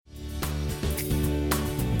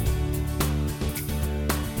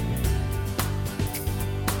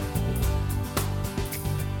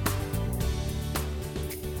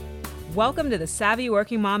Welcome to the Savvy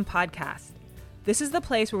Working Mom podcast. This is the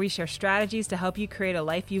place where we share strategies to help you create a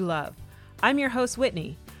life you love. I'm your host,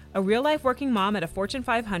 Whitney, a real-life working mom at a Fortune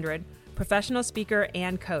 500, professional speaker,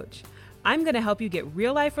 and coach. I'm going to help you get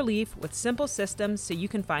real-life relief with simple systems so you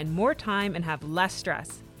can find more time and have less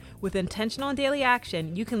stress. With intentional and daily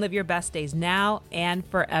action, you can live your best days now and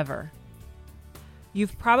forever.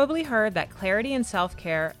 You've probably heard that clarity and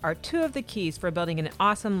self-care are two of the keys for building an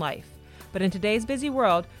awesome life. But in today's busy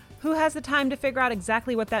world, who has the time to figure out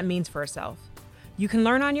exactly what that means for herself? You can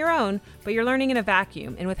learn on your own, but you're learning in a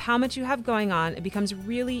vacuum, and with how much you have going on, it becomes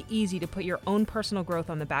really easy to put your own personal growth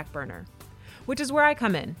on the back burner. Which is where I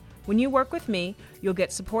come in. When you work with me, you'll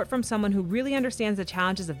get support from someone who really understands the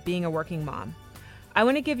challenges of being a working mom. I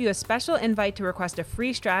want to give you a special invite to request a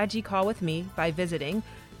free strategy call with me by visiting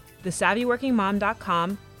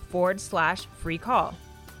thesavvyworkingmom.com/free call.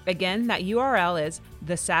 Again, that URL is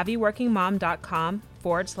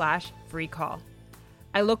thesavvyworkingmom.com/free call.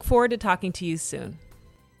 I look forward to talking to you soon.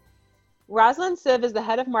 Rosalin is the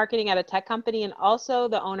head of marketing at a tech company and also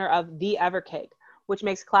the owner of The Evercake, which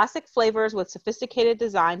makes classic flavors with sophisticated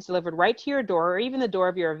designs delivered right to your door or even the door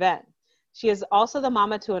of your event. She is also the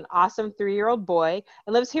mama to an awesome 3-year-old boy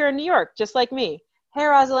and lives here in New York, just like me. Hey,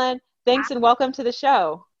 Rosalin, thanks and welcome to the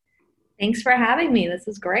show. Thanks for having me. This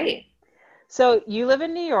is great. So you live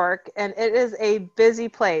in New York, and it is a busy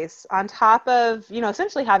place on top of,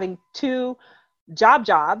 essentially having two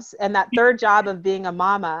jobs and that third job of being a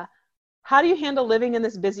mama. How do you handle living in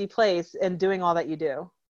this busy place and doing all that you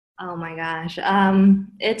do? Oh my gosh.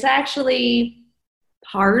 It's actually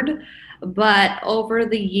hard, but over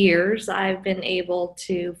the years, I've been able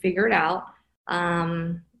to figure it out.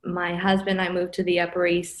 My husband, I moved to the Upper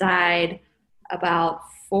East Side about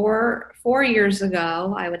four years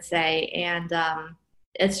ago, I would say. And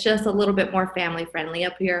it's just a little bit more family friendly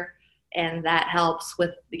up here. And that helps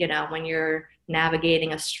with, when you're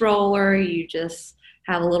navigating a stroller, you just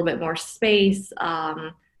have a little bit more space,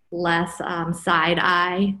 less side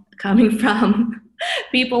eye coming from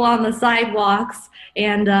people on the sidewalks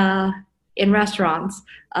and in restaurants.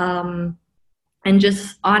 And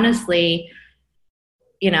just honestly,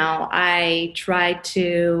 I try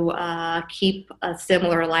to keep a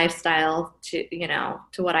similar lifestyle to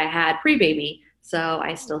what I had pre-baby. So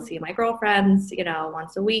I still see my girlfriends,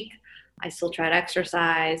 once a week. I still try to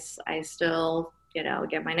exercise. I still,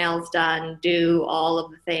 get my nails done, do all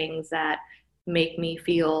of the things that make me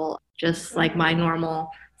feel just like my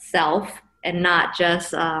normal self and not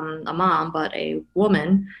just a mom, but a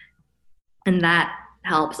woman. And that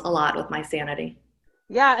helps a lot with my sanity.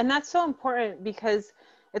 Yeah, and that's so important because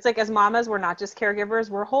it's like as mamas, we're not just caregivers,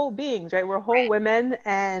 we're whole beings, right? We're whole women.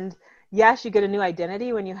 And yes, you get a new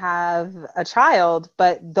identity when you have a child,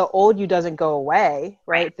 but the old you doesn't go away,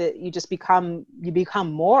 right? That you just become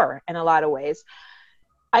more in a lot of ways.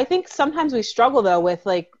 I think sometimes we struggle though with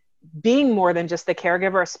like being more than just the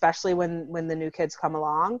caregiver, especially when the new kids come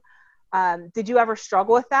along. Did you ever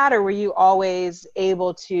struggle with that, or were you always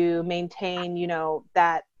able to maintain,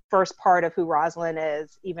 that first part of who Rosalin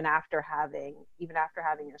is, even after having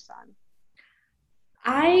your son?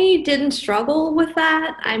 I didn't struggle with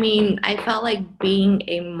that. I mean, I felt like being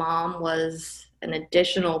a mom was an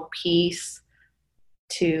additional piece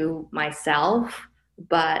to myself,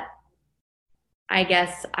 but I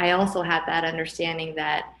guess I also had that understanding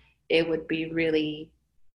that it would be really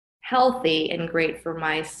healthy and great for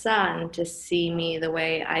my son to see me the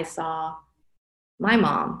way I saw my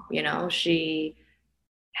mom. She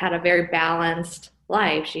had a very balanced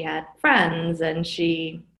life. She had friends and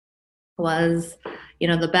she was,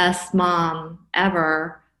 the best mom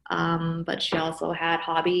ever. But she also had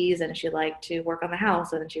hobbies and she liked to work on the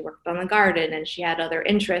house and she worked on the garden and she had other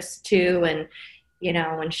interests too. And,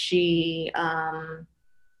 when she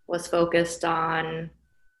was focused on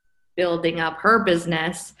building up her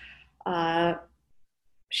business,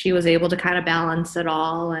 she was able to kind of balance it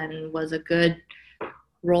all and was a good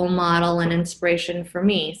role model and inspiration for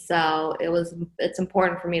me. So it's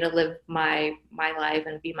important for me to live my life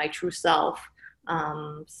and be my true self,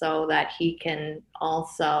 so that he can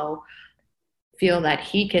also feel that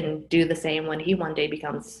he can do the same when he one day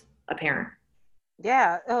becomes a parent.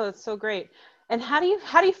 Yeah. Oh, it's so great. And how do you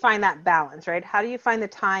find that balance, right? How do you find the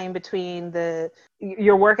time between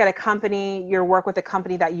your work at a company, your work with a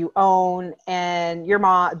company that you own, and your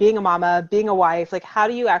mom, being a mama, being a wife? Like, how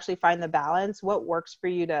do you actually find the balance? What works for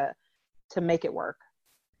you to make it work?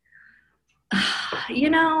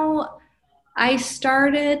 I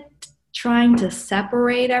started trying to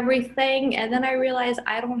separate everything, and then I realized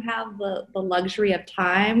I don't have the luxury of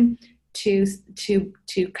time to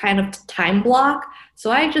kind of time block.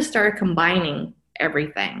 So I just started combining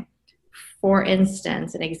everything. for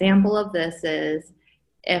instance, an example of this is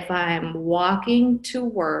if I'm walking to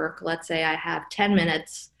work, let's say I have 10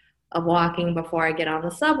 minutes of walking before I get on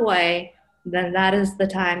the subway, then that is the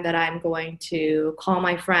time that I'm going to call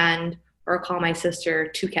my friend or call my sister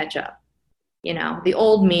to catch up. You know, the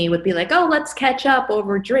old me would be like, oh, let's catch up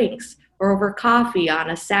over drinks or over coffee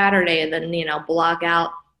on a Saturday and then, block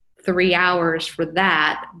out 3 hours for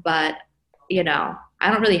that. But,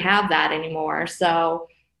 I don't really have that anymore. So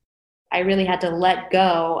I really had to let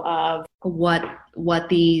go of what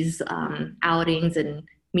these outings and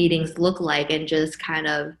meetings look like and just kind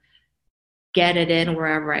of get it in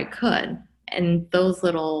wherever I could. And those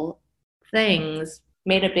little things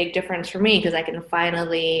made a big difference for me because I can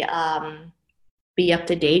finally be up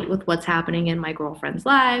to date with what's happening in my girlfriends'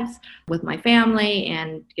 lives, with my family.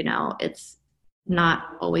 And, it's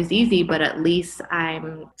not always easy, but at least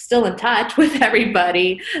I'm still in touch with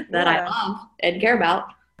everybody that I love and care about.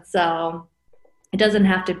 So it doesn't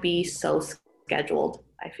have to be so scheduled,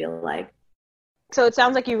 I feel like. So it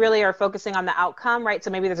sounds like you really are focusing on the outcome, right? So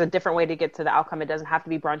maybe there's a different way to get to the outcome. It doesn't have to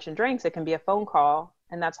be brunch and drinks. It can be a phone call,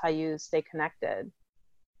 and that's how you stay connected.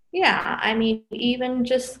 Yeah, I mean, even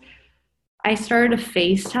just I started to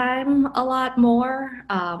FaceTime a lot more,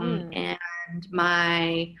 and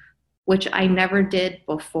which I never did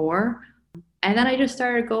before. And then I just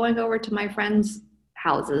started going over to my friends'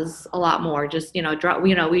 houses a lot more. Just,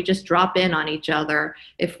 we just drop in on each other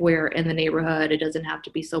if we're in the neighborhood. It doesn't have to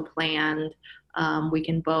be so planned. We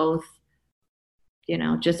can both,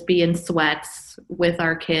 just be in sweats with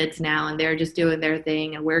our kids now, and they're just doing their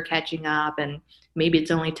thing and we're catching up. And maybe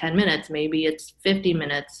it's only 10 minutes, maybe it's 50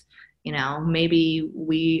 minutes, maybe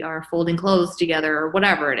we are folding clothes together or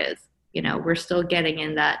whatever it is. We're still getting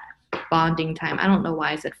in that bonding time. I don't know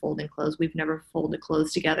why I said folding clothes. We've never folded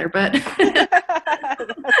clothes together, but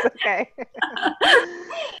that's okay.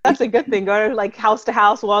 That's a good thing. Go to house to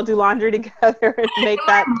house, we'll all do laundry together and make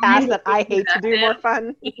that task that I hate to do more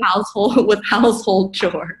fun. With household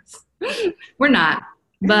chores. We're not,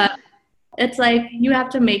 but it's like you have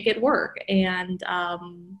to make it work. And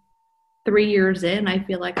 3 years in, I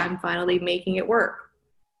feel like I'm finally making it work.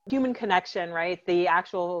 Human connection, right? The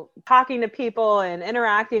actual talking to people and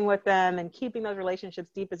interacting with them and keeping those relationships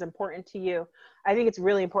deep is important to you. I think it's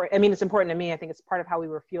really important. I mean, it's important to me. I think it's part of how we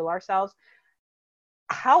refuel ourselves.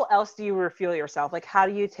 How else do you refuel yourself? How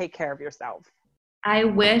do you take care of yourself? I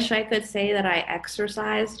wish I could say that I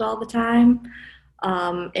exercised all the time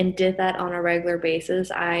and did that on a regular basis.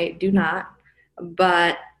 I do not,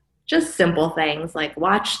 but just simple things like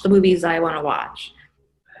watch the movies I want to watch.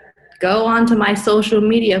 Go onto my social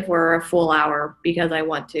media for a full hour because I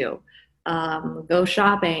want to. Go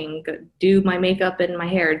shopping, do my makeup and my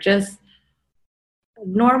hair. Just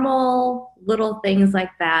normal little things like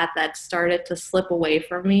that started to slip away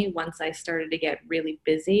from me once I started to get really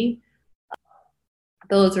busy.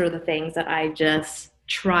 Those are the things that I just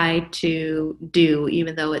try to do,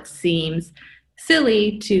 even though it seems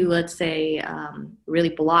silly to, let's say, really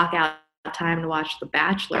block out time to watch The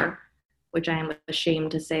Bachelor, which I am ashamed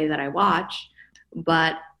to say that I watch.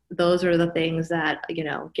 But those are the things that,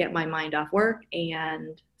 get my mind off work.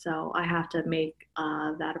 And so I have to make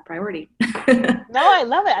that a priority. No, I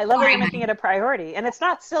love it. I love that you're making it a priority. And it's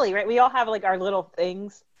not silly, right? We all have our little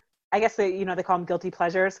things. I guess they call them guilty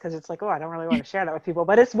pleasures because it's like, oh, I don't really want to share that with people,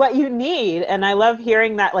 but it's what you need. And I love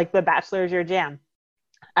hearing that, The Bachelor is your jam.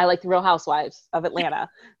 I like the Real Housewives of Atlanta.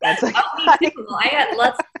 That's me too.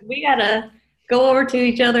 We gotta go over to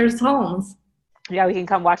each other's homes. Yeah, we can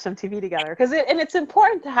come watch some TV together it's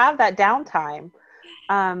important to have that downtime.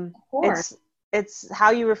 Of course. It's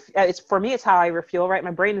how you for me, it's how I refuel, right?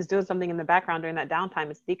 My brain is doing something in the background during that downtime.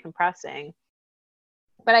 It's decompressing.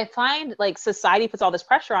 But I find society puts all this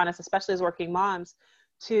pressure on us, especially as working moms,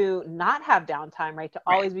 to not have downtime, right? To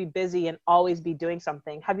always be busy and always be doing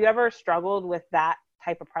something. Have you ever struggled with that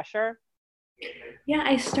type of pressure? Yeah,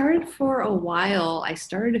 I started for a while. I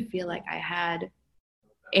started to feel like I had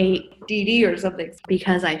ADD or something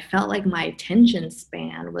because I felt like my attention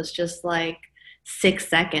span was just 6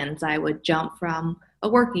 seconds. I would jump from a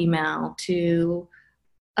work email to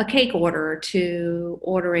a cake order to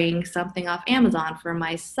ordering something off Amazon for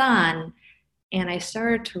my son. And I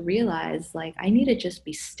started to realize I need to just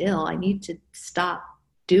be still. I need to stop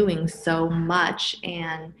doing so much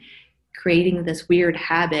and creating this weird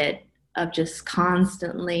habit of just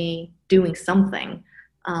constantly doing something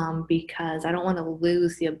because I don't want to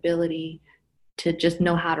lose the ability to just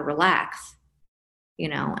know how to relax.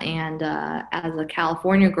 And as a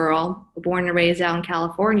California girl, born and raised out in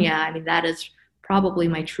California, I mean, that is probably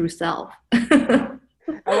my true self.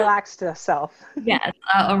 A relaxed self. Yes,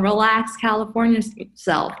 a relaxed California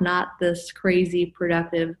self, not this crazy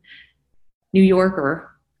productive New Yorker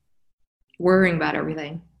worrying about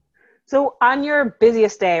everything. So on your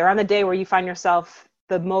busiest day or on the day where you find yourself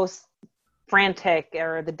the most frantic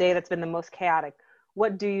or the day that's been the most chaotic,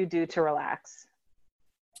 what do you do to relax?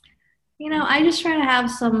 I just try to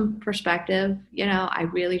have some perspective. I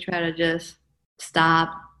really try to just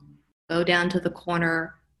stop, go down to the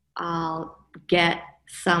corner. I'll get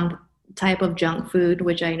some type of junk food,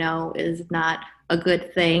 which I know is not a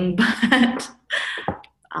good thing, but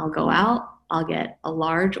I'll go out, I'll get a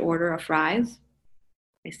large order of fries.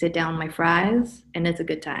 I sit down my fries, and it's a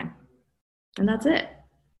good time. And that's it.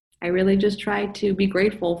 I really just try to be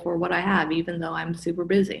grateful for what I have, even though I'm super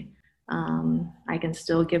busy. I can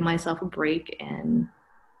still give myself a break and,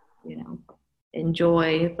 you know,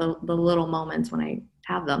 enjoy the little moments when I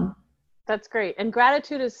have them. That's great. And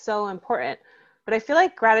gratitude is so important. But I feel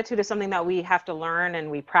like gratitude is something that we have to learn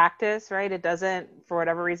and we practice, right? It doesn't, for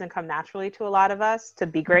whatever reason, come naturally to a lot of us to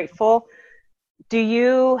be grateful.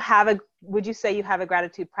 Would you say you have a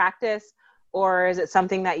gratitude practice, or is it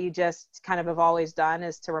something that you just kind of have always done,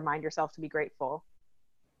 is to remind yourself to be grateful?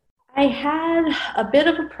 I had a bit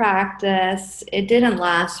of a practice. It didn't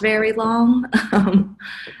last very long.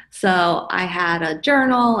 So I had a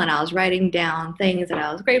journal and I was writing down things that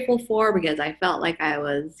I was grateful for because I felt like I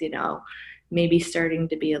was, maybe starting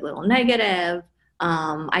to be a little negative.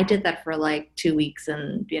 I did that for like 2 weeks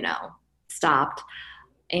and, stopped.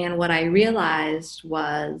 And what I realized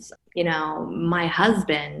was, my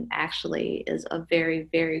husband actually is a very,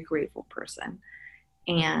 very grateful person.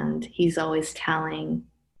 And he's always telling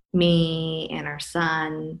me and our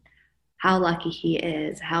son how lucky he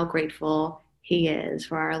is, how grateful he is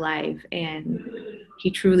for our life. And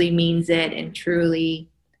he truly means it and truly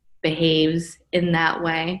behaves in that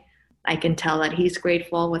way. I can tell that he's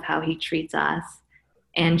grateful with how he treats us.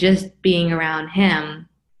 And just being around him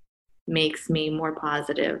makes me more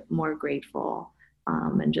positive, more grateful,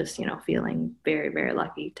 and just, feeling very, very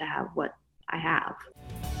lucky to have what I have.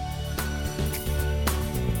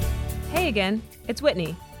 Hey again, it's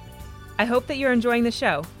Whitney. I hope that you're enjoying the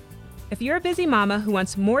show. If you're a busy mama who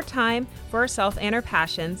wants more time for herself and her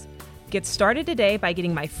passions, get started today by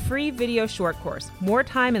getting my free video short course, More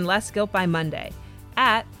Time and Less Guilt by Monday,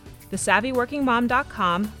 at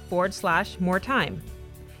thesavvyworkingmom.com/more time.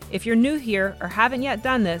 If you're new here or haven't yet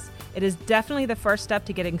done this, it is definitely the first step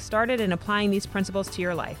to getting started and applying these principles to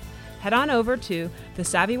your life. Head on over to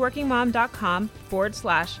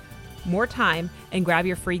thesavvyworkingmom.com/more time and grab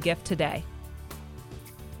your free gift today.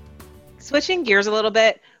 Switching gears a little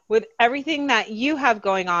bit, with everything that you have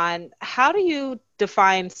going on, how do you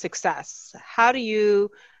define success? How do you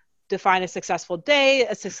define a successful day,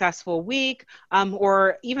 a successful week,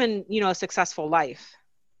 or even, a successful life?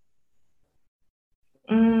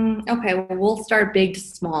 Okay, well, we'll start big to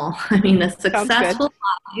small. I mean, a successful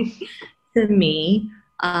life to me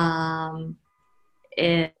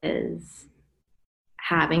is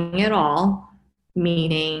having it all,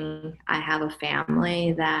 meaning I have a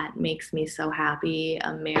family that makes me so happy,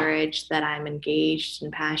 a marriage that I'm engaged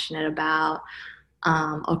and passionate about,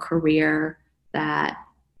 a career that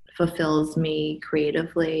fulfills me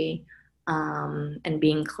creatively, and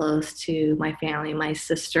being close to my family, my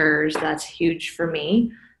sisters, that's huge for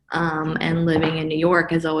me. And living in New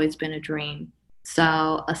York has always been a dream.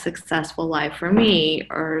 So a successful life for me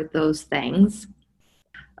are those things.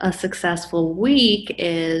 A successful week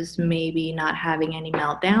is maybe not having any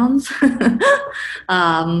meltdowns.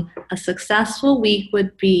 A successful week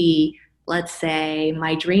would be, let's say,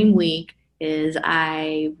 my dream week is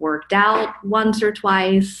I worked out once or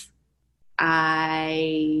twice.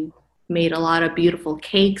 I made a lot of beautiful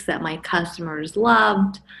cakes that my customers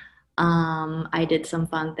loved. I did some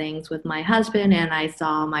fun things with my husband and I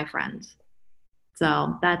saw my friends.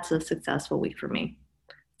 So that's a successful week for me.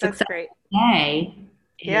 That's great. Day.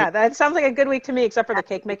 Yeah, that sounds like a good week to me, except for the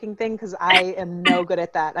cake making thing, because I am no good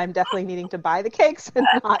at that. I'm definitely needing to buy the cakes and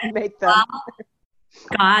not make them.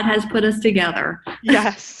 God has put us together.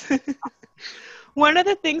 Yes. One of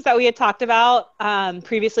the things that we had talked about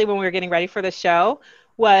previously when we were getting ready for the show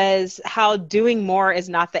was how doing more is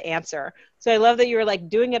not the answer. So I love that you were like,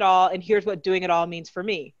 doing it all, and here's what doing it all means for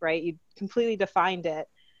me, right? You completely defined it.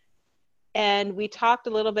 And we talked a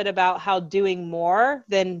little bit about how doing more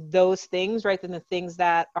than those things, right, than the things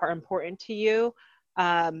that are important to you,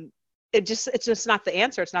 it's just not the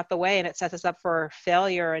answer. It's not the way, and it sets us up for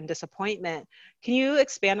failure and disappointment. Can you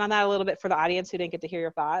expand on that a little bit for the audience who didn't get to hear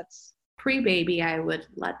your thoughts? Pre-baby, I would,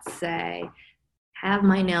 let's say, have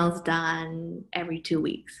my nails done every 2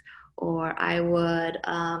 weeks, or I would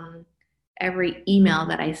every email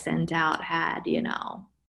that I sent out had,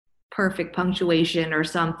 perfect punctuation or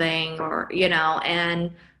something, or,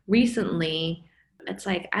 and recently it's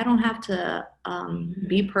like I don't have to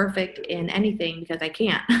be perfect in anything because I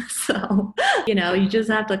can't. So, you just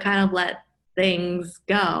have to kind of let things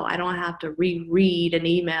go. I don't have to reread an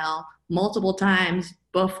email multiple times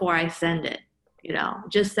before I send it.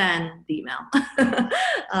 Just send the email.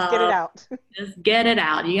 Get it out. Just get it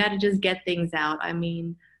out. You got to just get things out. I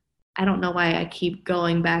mean, I don't know why I keep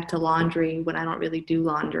going back to laundry when I don't really do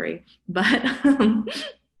laundry. But,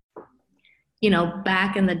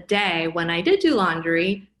 back in the day when I did do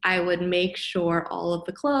laundry, I would make sure all of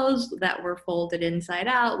the clothes that were folded inside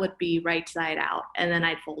out would be right side out. And then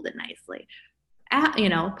I'd fold it nicely.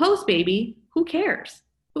 Post baby, who cares?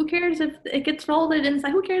 Who cares if it gets folded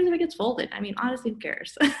inside? Who cares if it gets folded? I mean, honestly, who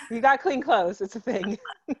cares? You got clean clothes. It's a thing.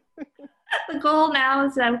 The goal now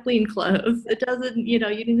is to have clean clothes. It doesn't, you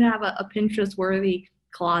can have a Pinterest-worthy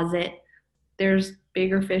closet. There's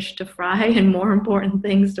bigger fish to fry and more important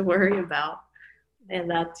things to worry about. And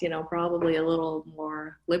that's, probably a little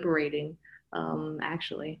more liberating,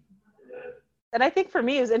 actually. And I think for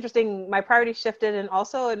me, it was interesting. My priorities shifted, and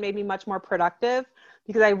also it made me much more productive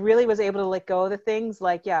because I really was able to let go of the things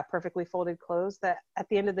like, perfectly folded clothes that at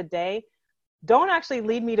the end of the day don't actually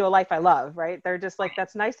lead me to a life I love, right? They're just like,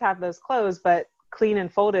 that's nice to have those clothes, but clean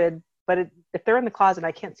and folded. But if they're in the closet,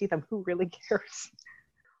 I can't see them. Who really cares?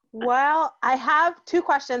 Well, I have 2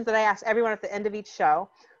 questions that I ask everyone at the end of each show.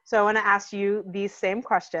 So I want to ask you these same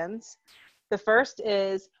questions. The first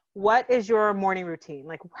is, what is your morning routine?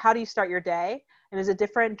 Like, how do you start your day? And is it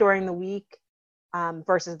different during the week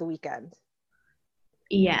versus the weekend?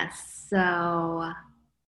 Yes. So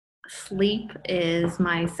sleep is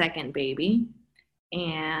my second baby.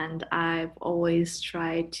 And I've always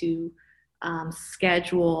tried to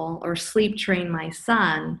schedule or sleep train my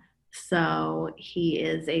son so he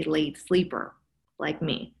is a late sleeper like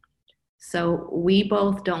me. So we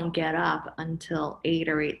both don't get up until 8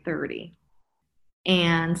 or 8:30.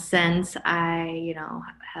 And since I,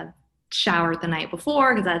 have showered the night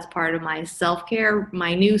before, because that's part of my self-care,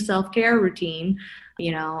 my new self-care routine,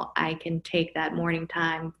 I can take that morning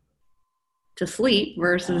time to sleep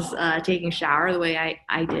versus taking a shower the way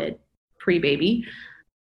I did pre-baby.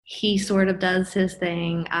 He sort of does his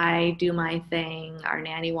thing. I do my thing. Our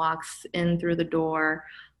nanny walks in through the door.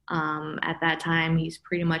 At that time, he's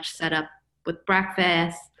pretty much set up with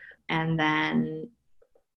breakfast. And then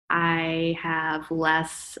I have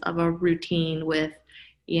less of a routine with,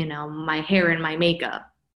 my hair and my makeup.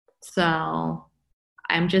 So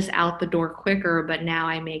I'm just out the door quicker, but now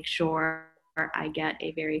I make sure I get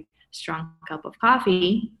a very strong cup of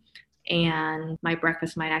coffee, and my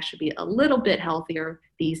breakfast might actually be a little bit healthier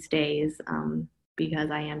these days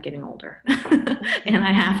because I am getting older and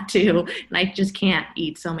I just can't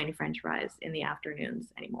eat so many French fries in the afternoons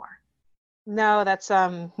anymore. No, that's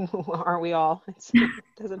aren't we all? It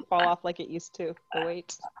doesn't fall off like it used to, the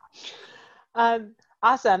weight.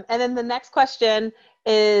 Awesome. And then the next question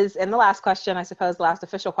is, and the last question, I suppose, the last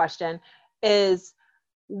official question is,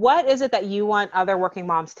 what is it that you want other working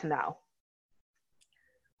moms to know?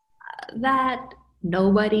 That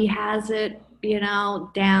nobody has it,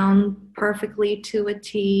 down perfectly to a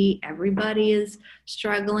T. Everybody is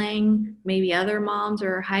struggling. Maybe other moms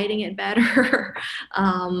are hiding it better.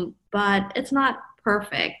 But it's not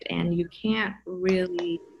perfect, and you can't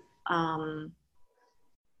really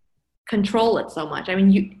control it so much. I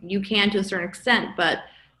mean, you can to a certain extent, but,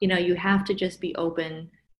 you have to just be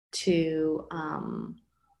open to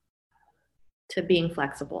being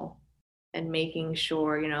flexible and making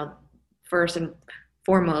sure, first and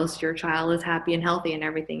foremost, your child is happy and healthy, and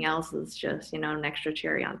everything else is just, an extra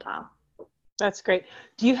cherry on top. That's great.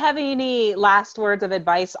 Do you have any last words of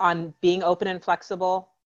advice on being open and flexible?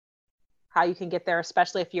 How you can get there,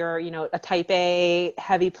 especially if you're, a type A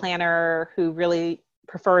heavy planner who really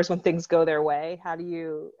prefers when things go their way? How do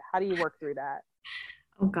you work through that?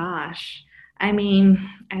 Oh gosh. I mean,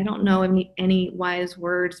 I don't know any wise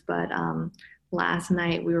words, but last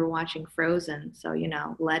night we were watching Frozen, so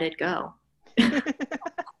let it go.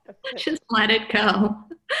 Just let it go.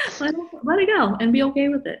 Let it go and be okay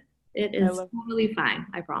with it. It is totally fine,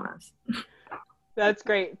 I promise. That's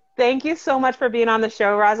great. Thank you so much for being on the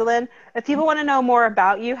show, Rosalin. If people want to know more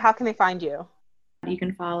about you, how can they find you? You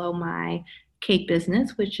can follow my cake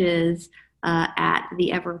business, which is at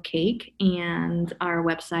The Ever Cake, and our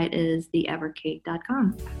website is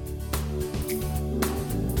theevercake.com.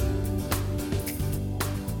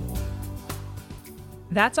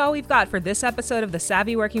 That's all we've got for this episode of the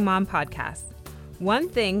Savvy Working Mom podcast. One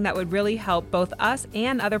thing that would really help both us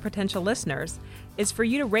and other potential listeners is for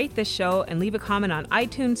you to rate this show and leave a comment on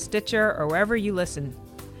iTunes, Stitcher, or wherever you listen.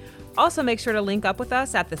 Also, make sure to link up with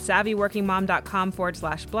us at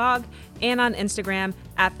thesavvyworkingmom.com/blog and on Instagram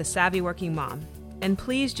at thesavvyworkingmom. And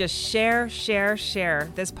please just share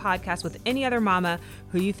this podcast with any other mama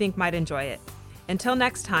who you think might enjoy it. Until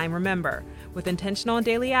next time, remember, with intentional and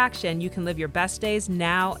daily action, you can live your best days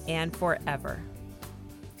now and forever.